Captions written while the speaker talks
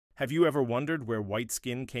Have you ever wondered where white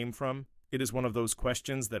skin came from? It is one of those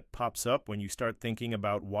questions that pops up when you start thinking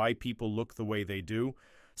about why people look the way they do.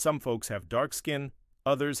 Some folks have dark skin,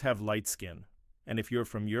 others have light skin. And if you're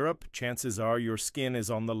from Europe, chances are your skin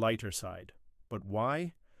is on the lighter side. But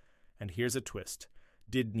why? And here's a twist.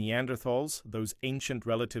 Did Neanderthals, those ancient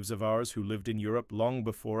relatives of ours who lived in Europe long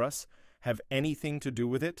before us, have anything to do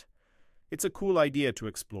with it? It's a cool idea to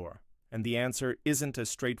explore, and the answer isn't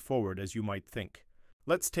as straightforward as you might think.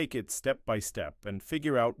 Let's take it step by step and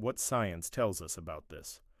figure out what science tells us about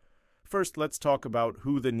this. First, let's talk about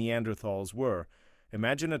who the Neanderthals were.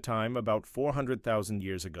 Imagine a time about 400,000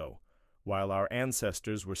 years ago. While our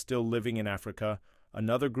ancestors were still living in Africa,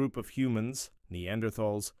 another group of humans,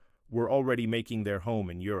 Neanderthals, were already making their home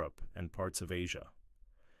in Europe and parts of Asia.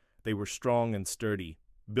 They were strong and sturdy,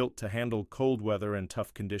 built to handle cold weather and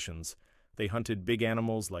tough conditions. They hunted big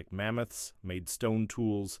animals like mammoths, made stone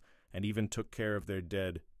tools, and even took care of their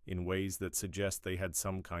dead in ways that suggest they had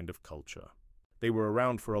some kind of culture. They were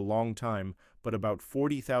around for a long time, but about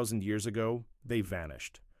 40,000 years ago, they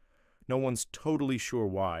vanished. No one's totally sure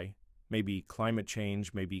why. Maybe climate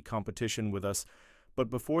change, maybe competition with us, but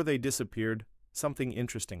before they disappeared, something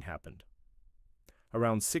interesting happened.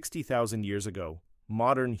 Around 60,000 years ago,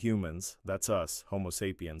 modern humans, that's us, Homo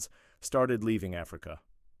sapiens, started leaving Africa.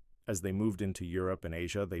 As they moved into Europe and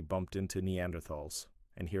Asia, they bumped into Neanderthals.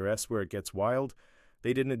 And here's where it gets wild.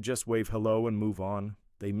 They didn't just wave hello and move on,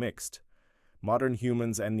 they mixed. Modern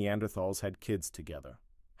humans and Neanderthals had kids together.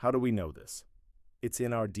 How do we know this? It's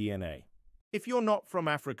in our DNA. If you're not from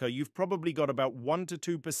Africa, you've probably got about 1 to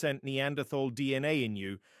 2% Neanderthal DNA in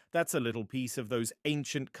you. That's a little piece of those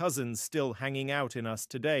ancient cousins still hanging out in us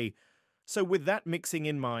today. So with that mixing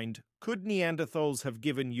in mind, could Neanderthals have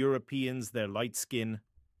given Europeans their light skin?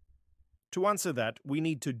 To answer that, we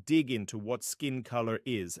need to dig into what skin color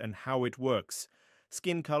is and how it works.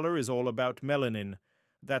 Skin color is all about melanin.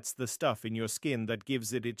 That's the stuff in your skin that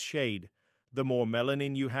gives it its shade. The more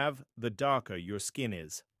melanin you have, the darker your skin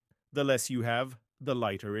is. The less you have, the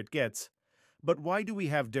lighter it gets. But why do we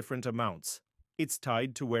have different amounts? It's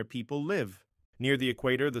tied to where people live. Near the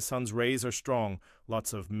equator, the sun's rays are strong.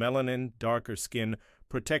 Lots of melanin, darker skin,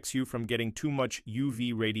 protects you from getting too much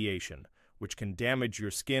UV radiation, which can damage your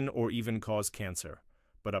skin or even cause cancer.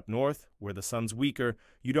 But up north, where the sun's weaker,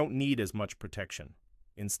 you don't need as much protection.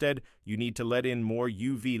 Instead, you need to let in more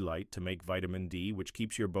UV light to make vitamin D, which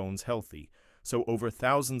keeps your bones healthy. So over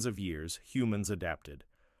thousands of years, humans adapted.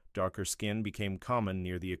 Darker skin became common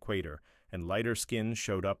near the equator, and lighter skin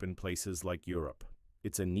showed up in places like Europe.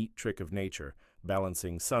 It's a neat trick of nature,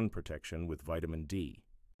 balancing sun protection with vitamin D.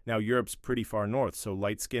 Now, Europe's pretty far north, so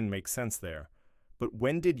light skin makes sense there. But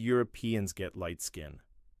when did Europeans get light skin?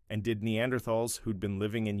 And did Neanderthals, who'd been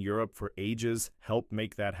living in Europe for ages, help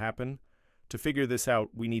make that happen? To figure this out,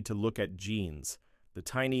 we need to look at genes, the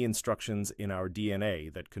tiny instructions in our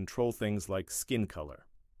DNA that control things like skin color.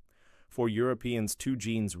 For Europeans, two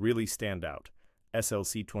genes really stand out,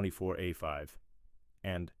 SLC24A5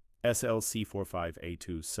 and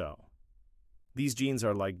SLC45A2 cell. These genes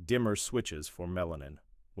are like dimmer switches for melanin.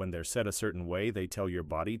 When they're set a certain way, they tell your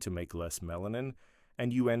body to make less melanin,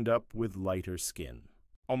 and you end up with lighter skin.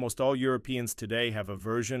 Almost all Europeans today have a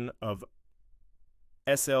version of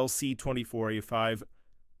SLC24A5,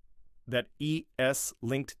 that ES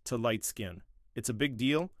linked to light skin. It's a big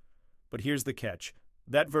deal, but here's the catch.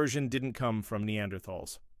 That version didn't come from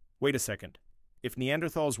Neanderthals. Wait a second. If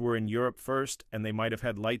Neanderthals were in Europe first, and they might have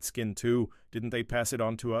had light skin too, didn't they pass it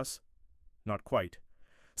on to us? Not quite.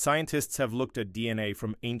 Scientists have looked at DNA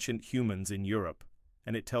from ancient humans in Europe,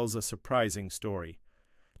 and it tells a surprising story.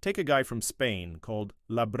 Take a guy from Spain called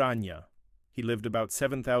Labraña. He lived about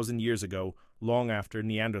 7,000 years ago, long after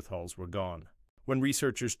Neanderthals were gone. When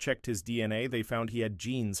researchers checked his DNA, they found he had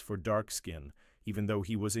genes for dark skin, even though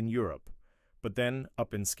he was in Europe. But then,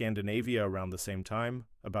 up in Scandinavia around the same time,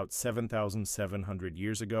 about 7,700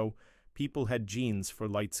 years ago, people had genes for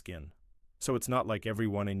light skin. So it's not like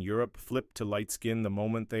everyone in Europe flipped to light skin the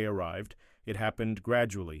moment they arrived. It happened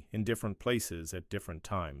gradually, in different places at different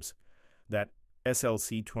times. That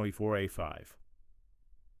SLC24A5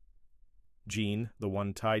 gene, the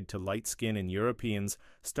one tied to light skin in Europeans,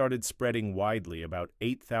 started spreading widely about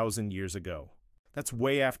 8,000 years ago. That's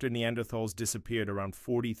way after Neanderthals disappeared around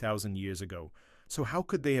 40,000 years ago. So how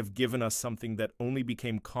could they have given us something that only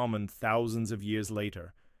became common thousands of years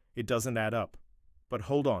later? It doesn't add up. But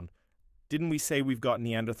hold on. Didn't we say we've got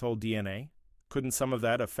Neanderthal DNA? Couldn't some of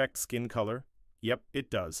that affect skin color? Yep, it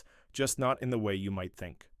does, just not in the way you might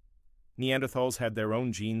think. Neanderthals had their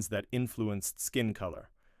own genes that influenced skin color.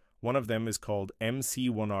 One of them is called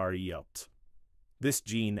MC1RELT. This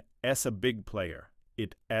gene is a big player.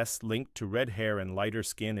 It linked to red hair and lighter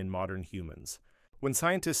skin in modern humans. When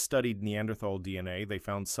scientists studied Neanderthal DNA, they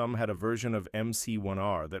found some had a version of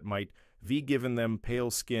MC1R that might have given them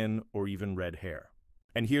pale skin or even red hair.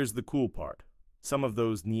 And here's the cool part. Some of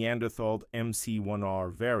those Neanderthal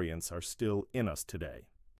MC1R variants are still in us today.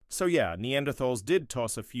 So yeah, Neanderthals did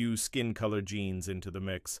toss a few skin color genes into the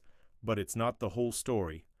mix, but it's not the whole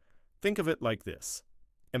story. Think of it like this.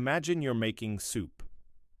 Imagine you're making soup.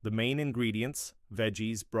 The main ingredients,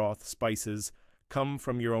 veggies, broth, spices, come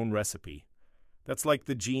from your own recipe. That's like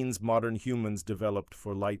the genes modern humans developed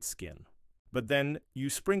for light skin. But then you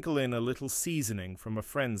sprinkle in a little seasoning from a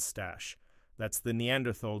friend's stash. That's the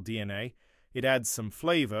Neanderthal DNA. It adds some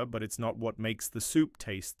flavor, but it's not what makes the soup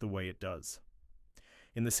taste the way it does.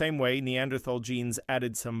 In the same way, Neanderthal genes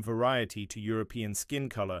added some variety to European skin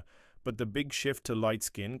color, but the big shift to light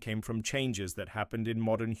skin came from changes that happened in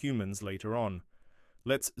modern humans later on.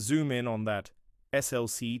 Let's zoom in on that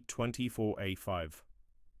SLC24A5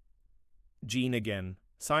 gene again.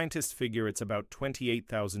 Scientists figure it's about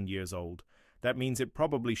 28,000 years old. That means it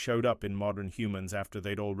probably showed up in modern humans after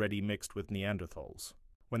they'd already mixed with Neanderthals.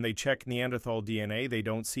 When they check Neanderthal DNA, they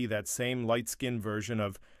don't see that same light-skinned version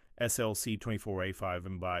of SLC24A5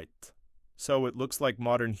 in bite. So it looks like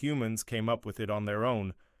modern humans came up with it on their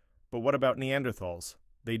own. But what about Neanderthals?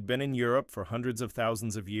 They'd been in Europe for hundreds of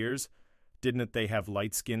thousands of years. Didn't they have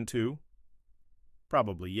light skin too?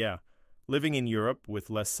 Probably, yeah. Living in Europe with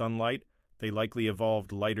less sunlight, they likely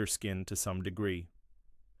evolved lighter skin to some degree.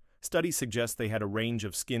 Studies suggest they had a range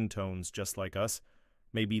of skin tones just like us,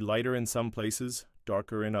 maybe lighter in some places,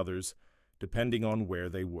 darker in others, depending on where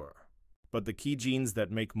they were. But the key genes that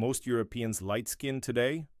make most Europeans light-skinned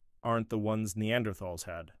today aren't the ones Neanderthals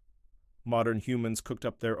had. Modern humans cooked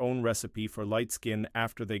up their own recipe for light skin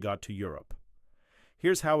after they got to Europe.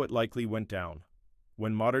 Here's how it likely went down.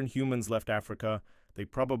 When modern humans left Africa, they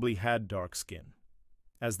probably had dark skin.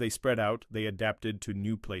 As they spread out, they adapted to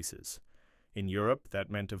new places. In Europe, that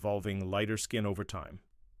meant evolving lighter skin over time.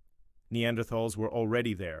 Neanderthals were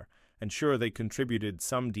already there, and sure, they contributed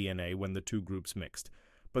some DNA when the two groups mixed,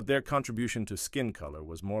 but their contribution to skin color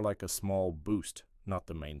was more like a small boost, not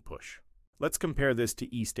the main push. Let's compare this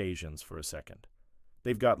to East Asians for a second.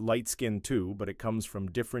 They've got light skin too, but it comes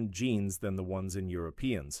from different genes than the ones in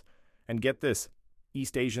Europeans. And get this,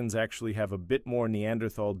 East Asians actually have a bit more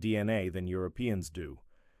Neanderthal DNA than Europeans do.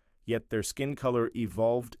 Yet their skin color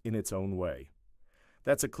evolved in its own way.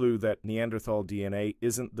 That's a clue that Neanderthal DNA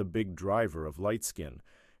isn't the big driver of light skin.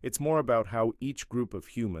 It's more about how each group of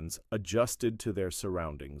humans adjusted to their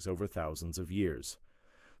surroundings over thousands of years.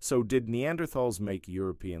 So did Neanderthals make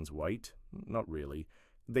Europeans white? Not really.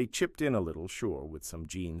 They chipped in a little, sure, with some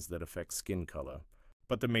genes that affect skin color.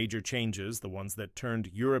 But the major changes, the ones that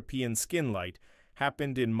turned European skin light,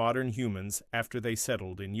 happened in modern humans after they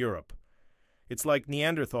settled in Europe. It's like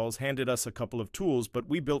Neanderthals handed us a couple of tools, but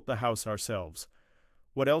we built the house ourselves.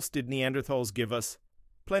 What else did Neanderthals give us?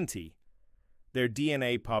 Plenty. Their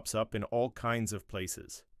DNA pops up in all kinds of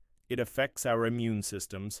places. It affects our immune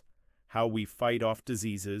systems, how we fight off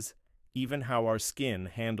diseases, even how our skin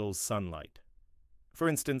handles sunlight. For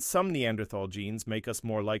instance, some Neanderthal genes make us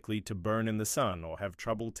more likely to burn in the sun or have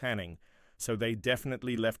trouble tanning, so they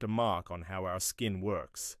definitely left a mark on how our skin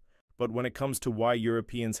works. But when it comes to why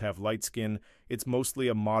Europeans have light skin, it's mostly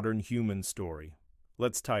a modern human story.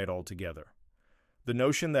 Let's tie it all together. The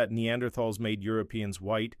notion that Neanderthals made Europeans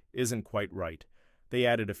white isn't quite right. They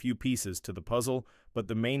added a few pieces to the puzzle, but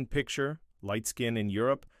the main picture, light skin in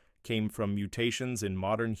Europe, came from mutations in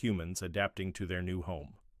modern humans adapting to their new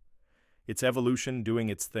home. It's evolution doing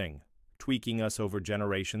its thing, tweaking us over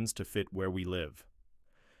generations to fit where we live.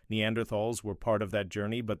 Neanderthals were part of that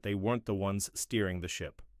journey, but they weren't the ones steering the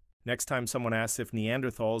ship. Next time someone asks if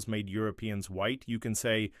Neanderthals made Europeans white, you can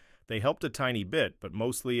say, they helped a tiny bit, but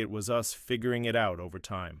mostly it was us figuring it out over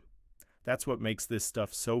time. That's what makes this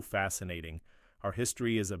stuff so fascinating. Our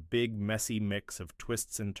history is a big, messy mix of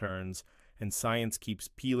twists and turns, and science keeps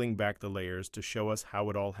peeling back the layers to show us how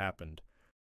it all happened.